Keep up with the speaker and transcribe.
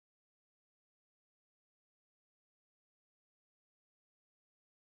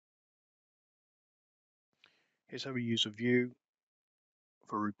Here's how we use a view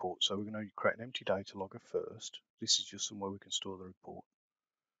for a report. So we're going to create an empty data logger first. This is just somewhere we can store the report.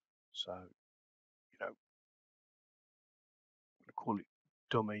 So, I'm going to call it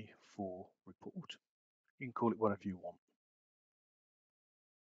dummy for report. You can call it whatever you want.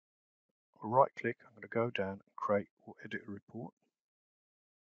 I'll right click, I'm going to go down and create or edit a report.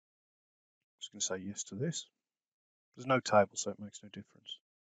 I'm just going to say yes to this. There's no table, so it makes no difference.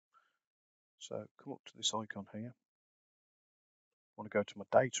 So come up to this icon here. I want to go to my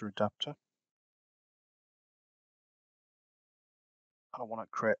data adapter. And I want to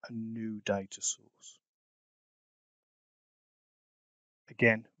create a new data source.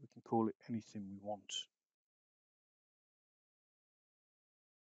 Again, we can call it anything we want.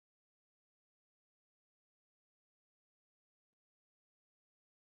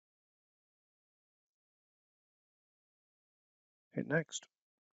 Hit next.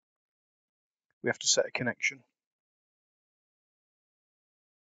 We have to set a connection.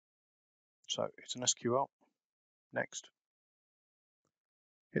 So it's an SQL. Next.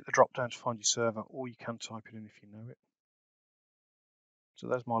 Hit the drop down to find your server, or you can type it in if you know it. So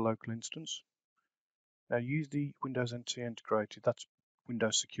there's my local instance. Now use the Windows NT integrated, that's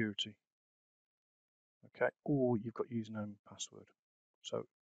Windows security. Okay, or you've got username and password. So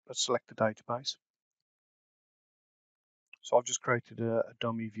let's select the database. So I've just created a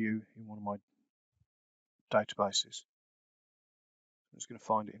dummy view in one of my databases. I'm just going to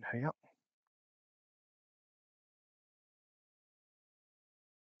find it in here.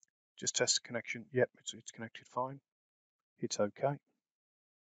 Just test the connection. Yep, it's connected fine. Hit OK.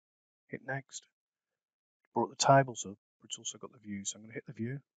 Hit next. Brought the tables up, but it's also got the view. So I'm going to hit the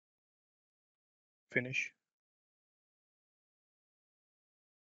view. Finish.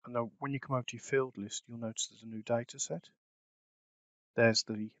 And then when you come over to your field list, you'll notice there's a new data set. There's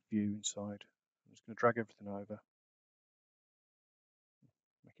the view inside. I'm just going to drag everything over.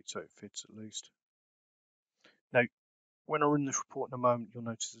 Make it so it fits at least. Now, when I run this report in a moment, you'll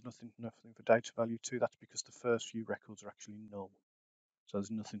notice there's nothing for data value 2. That's because the first few records are actually null. So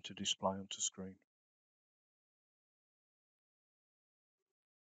there's nothing to display onto screen.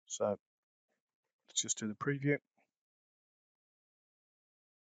 So let's just do the preview.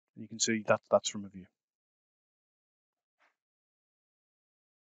 You can see that's from a view.